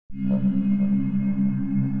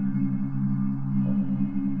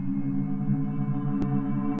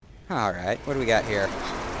Alright, what do we got here?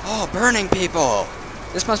 Oh, burning people!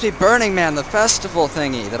 This must be Burning Man, the festival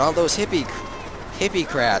thingy that all those hippie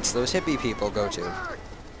crats, those hippie people go to.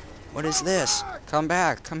 What is this? Come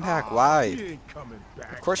back, why?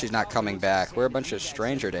 Of course he's not coming back. We're a bunch of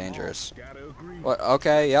stranger dangers. What?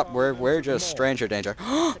 Okay, yep, we're just stranger danger.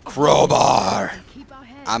 Crowbar!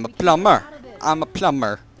 I'm a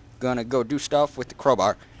plumber. Gonna go do stuff with the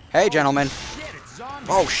crowbar. Hey, gentlemen.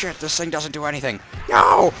 Oh shit, this thing doesn't do anything.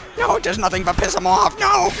 No! No, it does nothing but piss him off.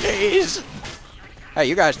 No, please! Hey,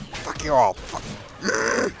 you guys, fuck you all. Fuck.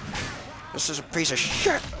 This is a piece of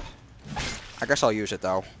shit. I guess I'll use it,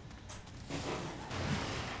 though.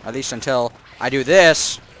 At least until I do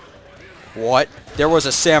this. What? There was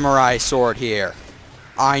a samurai sword here.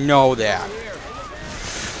 I know that.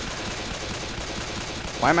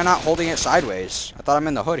 Why am I not holding it sideways? I thought I'm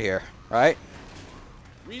in the hood here, right?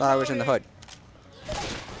 Thought I was in the hood.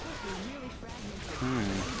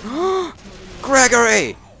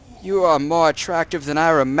 Gregory! You are more attractive than I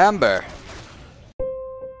remember.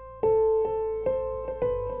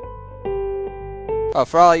 Oh,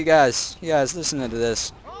 for all you guys listening to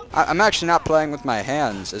this, I'm actually not playing with my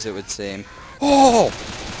hands, as it would seem. Oh!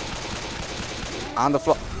 On the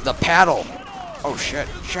floor. The paddle! Oh, shit.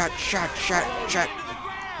 Shit.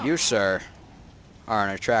 You, sir, are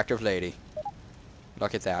an attractive lady.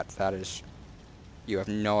 Look at that. That is... You have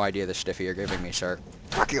no idea the stiffy you're giving me, sir.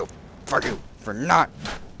 Fuck you! Fuck you! For not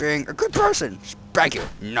being a good person! Spank you!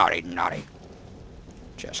 Naughty!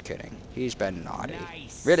 Just kidding. He's been naughty.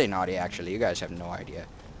 Nice. Really naughty, actually. You guys have no idea.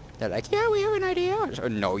 They're like, yeah, we have an idea.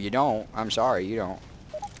 No, you don't. I'm sorry, you don't.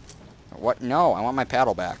 What? No, I want my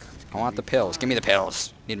paddle back. I want the pills. Give me the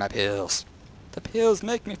pills. Need my pills. The pills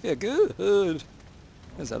make me feel good.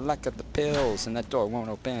 There's a lack of the pills, and that door won't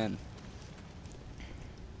open.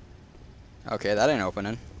 Okay, that ain't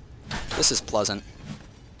opening. This is pleasant.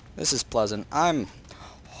 I'm...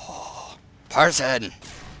 Oh, person!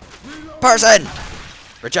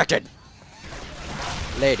 Rejected!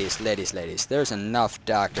 Ladies. There's enough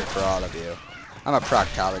doctor for all of you. I'm a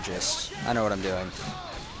proctologist. I know what I'm doing.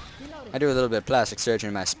 I do a little bit of plastic surgery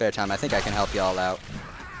in my spare time. I think I can help y'all out.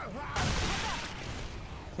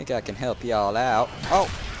 Oh,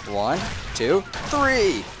 1, 2,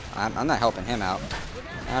 3! I'm not helping him out.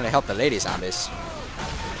 I only help the lady zombies.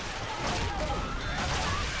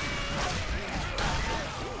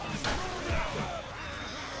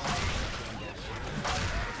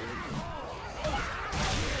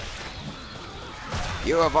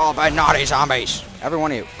 You have all been naughty zombies! Every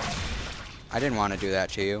one of you. I didn't want to do that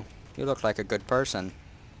to you. You look like a good person.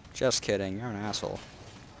 Just kidding, you're an asshole.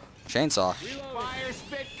 Chainsaw. Fire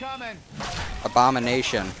spit coming.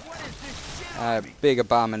 Abomination. Big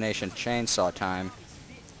abomination. Chainsaw time.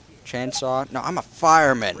 Chainsaw? No, I'm a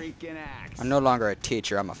fireman. I'm no longer a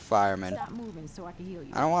teacher, I'm a fireman. Stop moving so I can heal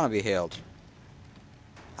you. I don't want to be healed.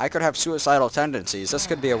 I could have suicidal tendencies. This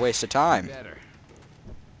could be a waste of time.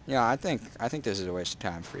 Yeah, I think this is a waste of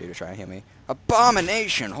time for you to try and heal me.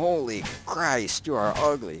 Abomination! Holy Christ, you are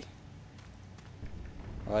ugly.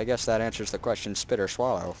 Well, I guess that answers the question spit or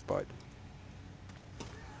swallow, but...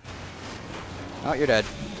 Oh, you're dead.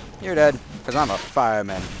 You're dead, because I'm a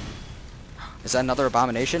fireman. Is that another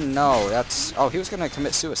abomination? No, that's... Oh, he was going to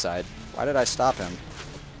commit suicide. Why did I stop him?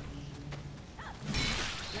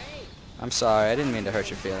 I'm sorry, I didn't mean to hurt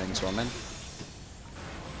your feelings, woman.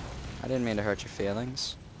 I didn't mean to hurt your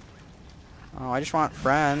feelings. Oh, I just want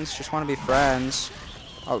friends. Just want to be friends.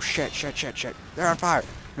 Oh, shit. They're on fire.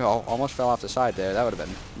 No, almost fell off the side there. That would have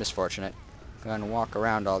been misfortunate. Gonna walk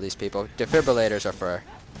around all these people. Defibrillators are for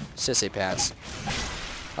sissy pants.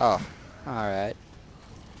 Oh, alright.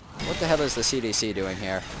 What the hell is the CDC doing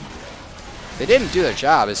here? They didn't do their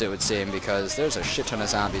job, as it would seem, because there's a shit ton of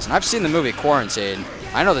zombies. And I've seen the movie Quarantine.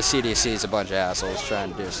 I know the CDC is a bunch of assholes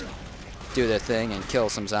trying to just do their thing and kill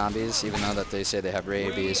some zombies, even though that they say they have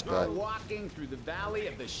rabies, but... Walking through the Valley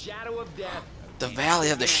of the Shadow of Death. The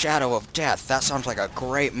Valley of the Shadow of Death. That sounds like a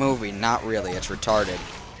great movie. Not really. It's retarded.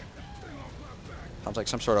 Sounds like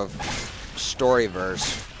some sort of story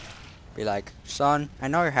verse. Be like, son, I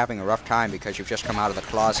know you're having a rough time because you've just come out of the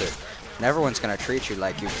closet. And everyone's going to treat you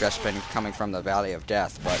like you've just been coming from the Valley of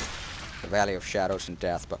Death, but... The Valley of Shadows and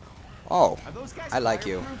Death, but... Oh, I like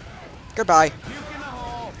you. Goodbye.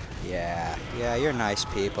 Yeah, you're nice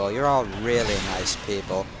people. You're all really nice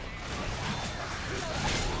people.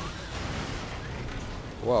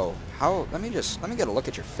 Whoa, let me get a look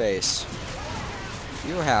at your face.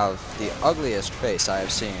 You have the ugliest face I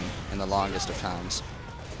have seen in the longest of times.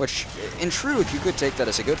 Which, in truth, you could take that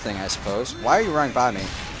as a good thing, I suppose. Why are you running by me?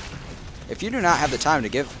 If you do not have the time to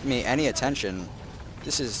give me any attention,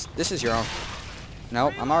 this is your own.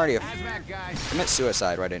 Nope, I'm already Hazmat guy. commit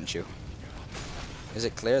suicide. Why didn't you? Is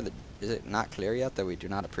it clear that? Is it not clear yet that we do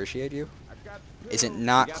not appreciate you? I've got Is it pills.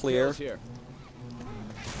 not We got clear? pills here.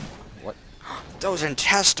 What? Those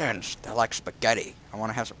intestines! They're like spaghetti. I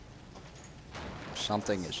want to have some.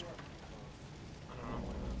 Something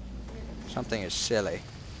is silly.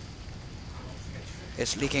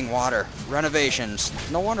 It's leaking water. Renovations.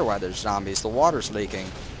 No wonder why there's zombies. The water's leaking.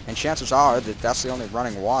 And chances are that that's the only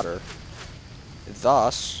running water.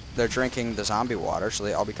 Thus, they're drinking the zombie water, so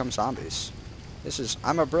they all become zombies.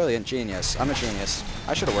 I'm a brilliant genius. I'm a genius.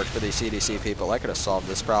 I should have worked for these CDC people. I could have solved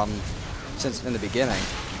this problem since in the beginning.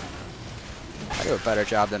 I do a better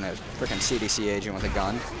job than a freaking CDC agent with a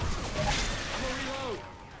gun.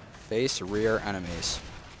 Face rear enemies.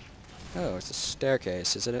 Oh, it's a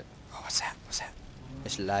staircase, isn't it? Oh, what's that? What's that?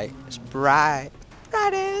 It's light. It's bright.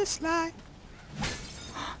 Bright as light.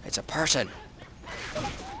 It's a person.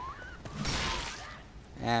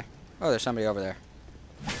 Eh. Oh, there's somebody over there.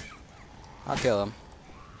 I'll kill him.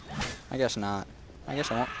 I guess not. I guess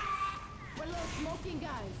I won't.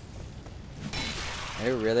 Are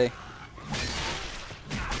you really?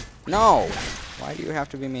 No! Why do you have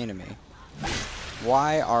to be mean to me?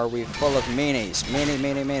 Why are we full of meanies?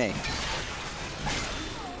 Meanie.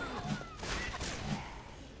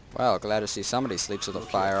 Well, glad to see somebody sleeps with a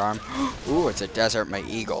firearm. Ooh, it's a desert, my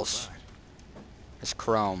eagles. It's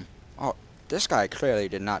chrome. Oh, this guy clearly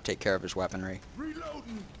did not take care of his weaponry.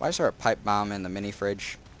 Why is there a pipe bomb in the mini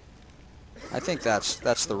fridge? I think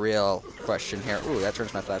that's the real question here. Ooh, that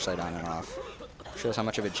turns my flashlight on and off. Shows how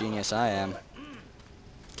much of a genius I am.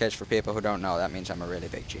 Because for people who don't know, that means I'm a really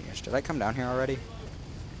big genius. Did I come down here already?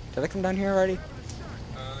 Did I come down here already?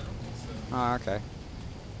 Oh, okay.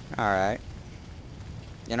 Alright.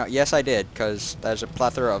 You know, yes I did, because there's a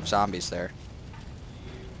plethora of zombies there.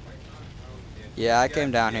 Yeah, I came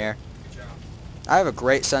down here. I have a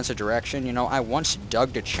great sense of direction. You know, I once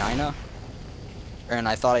dug to China, and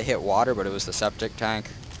I thought I hit water, but it was the septic tank.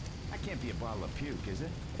 That can't be a bottle of puke, is it?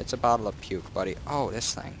 It's a bottle of puke, buddy. Oh,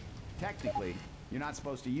 this thing. Technically, you're not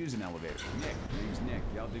supposed to use an elevator. Nick, name's Nick.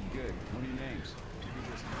 Y'all did good. What are your names?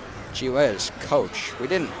 Gee whiz, Coach. We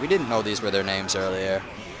didn't know these were their names earlier.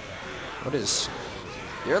 What is...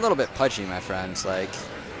 You're a little bit pudgy, my friends. Like,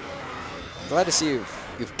 glad to see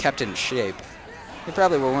you've kept in shape. You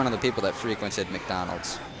probably were one of the people that frequented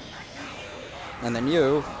McDonald's. And then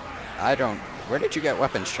you, I don't... Where did you get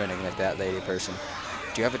weapons training like that, lady person?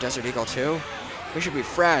 Do you have a Desert Eagle too? We should be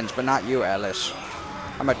friends, but not you, Alice.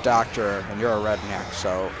 I'm a doctor, and you're a redneck,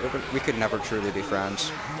 so we could never truly be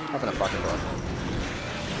friends. Open the fucking door.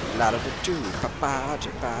 La-da-da-doo,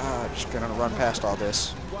 ba-ba-da-ba. Just gonna run past all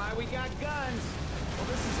this. Why we got guns? Well,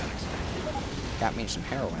 this is unexpected. Got me some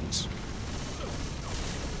heroines.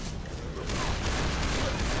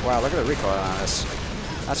 Wow, look at the recoil on this.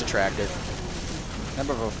 That's attractive.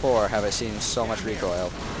 Never before have I seen so much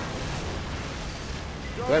recoil.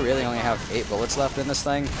 Do I really only have 8 bullets left in this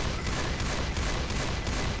thing?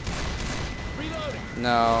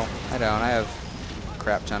 No, I don't. I have a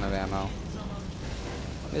crap ton of ammo.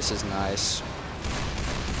 This is nice.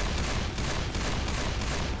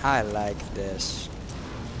 I like this.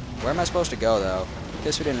 Where am I supposed to go, though?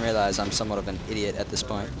 Guess we didn't realize I'm somewhat of an idiot at this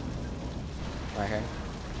point. Right here.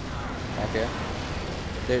 Back here.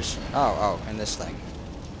 There's... Oh, and this thing.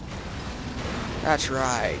 That's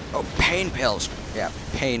right. Oh, pain pills. Yeah,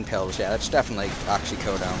 pain pills. Yeah, that's definitely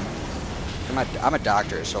oxycodone. I'm a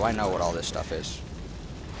doctor, so I know what all this stuff is.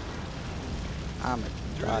 I'm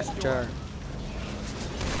a doctor.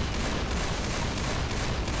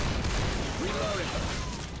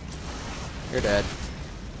 You're dead.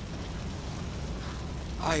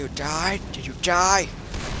 Oh, you died? Did you die?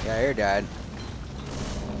 Yeah, you're dead.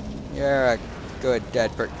 You're a good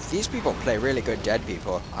dead person. These people play really good dead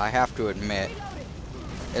people, I have to admit.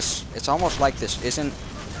 It's almost like this isn't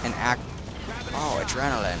an act. Oh,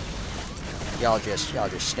 adrenaline. Y'all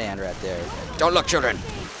just stand right there. Don't look, children.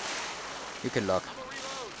 You can look.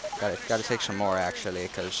 Gotta take some more actually,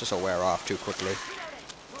 because this will wear off too quickly.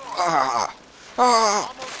 Ah!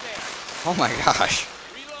 Ah! Oh my gosh.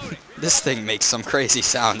 This thing makes some crazy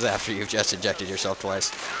sounds after you've just ejected yourself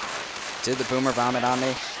twice. Did the boomer vomit on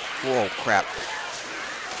me? Whoa, crap.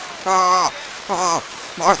 Ah! Ah!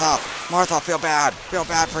 Martha! Martha, feel bad! Feel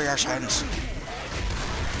bad for your sins!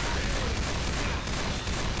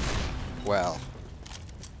 Well,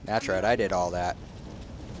 that's right, I did all that.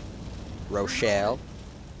 Rochelle?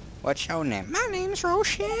 What's your name? My name's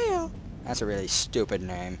Rochelle. That's a really stupid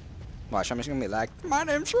name. Watch, I'm just gonna be like, my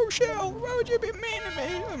name's Rochelle. Why would you be mean to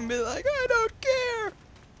me? I'm gonna be like, I don't care.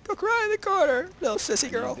 Go cry in the corner, little sissy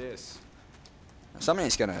I girl. need this.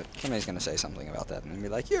 Somebody's gonna say something about that and be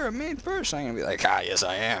like, you're a mean person. I'm gonna be like, ah, yes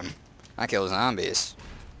I am. I kill zombies.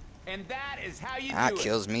 And that is how you That do it.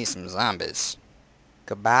 kills me some zombies.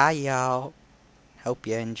 Goodbye, y'all. Hope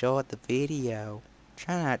you enjoyed the video.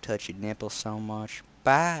 Try not to touch your nipples so much.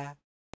 Bye.